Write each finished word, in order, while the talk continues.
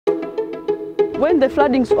When the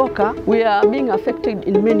floodings occur, we are being affected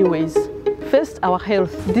in many ways. First, our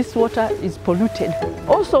health. This water is polluted.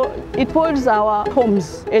 Also, it spoils our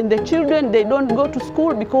homes. And the children, they don't go to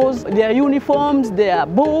school because their uniforms, their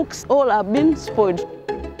books, all are being spoiled.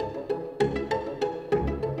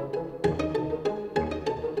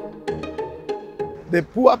 The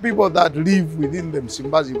poor people that live within the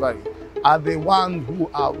Msimbazi Valley are the ones who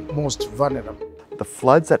are most vulnerable. The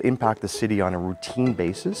floods that impact the city on a routine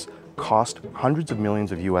basis cost hundreds of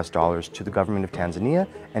millions of US dollars to the government of Tanzania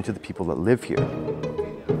and to the people that live here.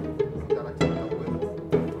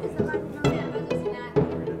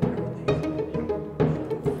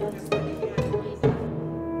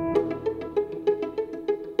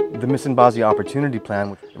 The Msimbazi Opportunity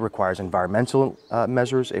Plan requires environmental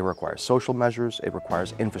measures, it requires social measures, it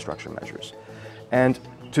requires infrastructure measures. And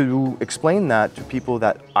to explain that to people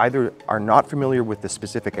that either are not familiar with the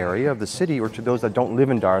specific area of the city or to those that don't live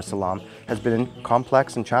in Dar es Salaam has been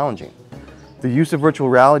complex and challenging. The use of virtual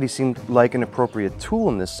reality seemed like an appropriate tool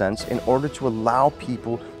in this sense in order to allow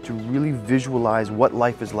people to really visualize what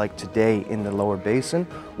life is like today in the lower basin,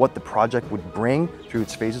 what the project would bring through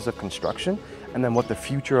its phases of construction, and then what the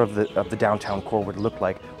future of the downtown core would look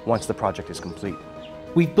like once the project is complete.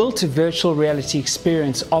 We've built a virtual reality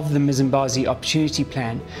experience of the Msimbazi Opportunity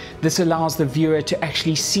Plan. This allows the viewer to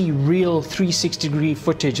actually see real 360-degree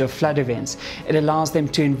footage of flood events. It allows them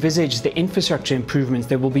to envisage the infrastructure improvements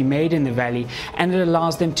that will be made in the valley, and it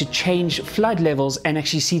allows them to change flood levels and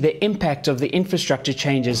actually see the impact of the infrastructure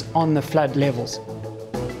changes on the flood levels.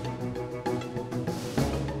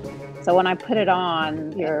 So when I put it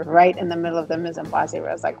on, you're right in the middle of the Msimbazi, where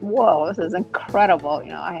I was like, whoa, this is incredible. You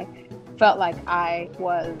know, I felt like I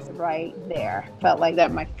was right there. Felt like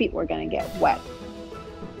that my feet were going to get wet.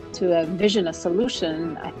 To envision a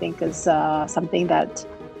solution, I think, is something that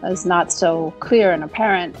is not so clear and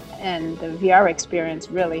apparent, and the VR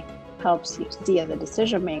experience really helps you see as a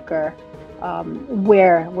decision maker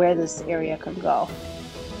where this area can go.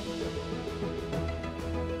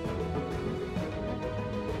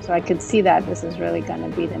 So I could see that this is really going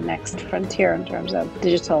to be the next frontier in terms of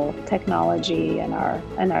digital technology and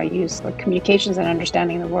our use for communications and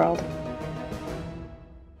understanding the world.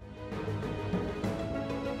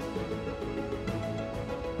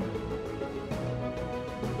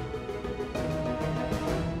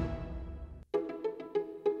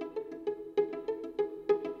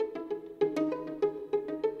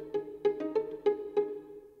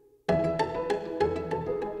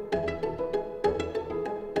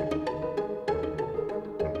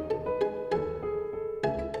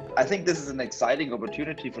 I think this is an exciting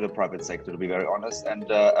opportunity for the private sector, to be very honest, and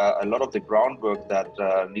a lot of the groundwork that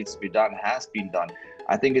needs to be done has been done.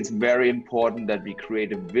 I think it's very important that we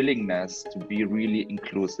create a willingness to be really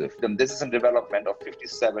inclusive. And this is a development of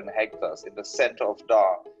 57 hectares in the center of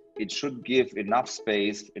Dar. It should give enough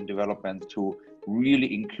space in development to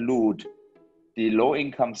really include the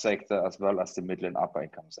low-income sector as well as the middle and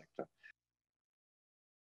upper-income sector.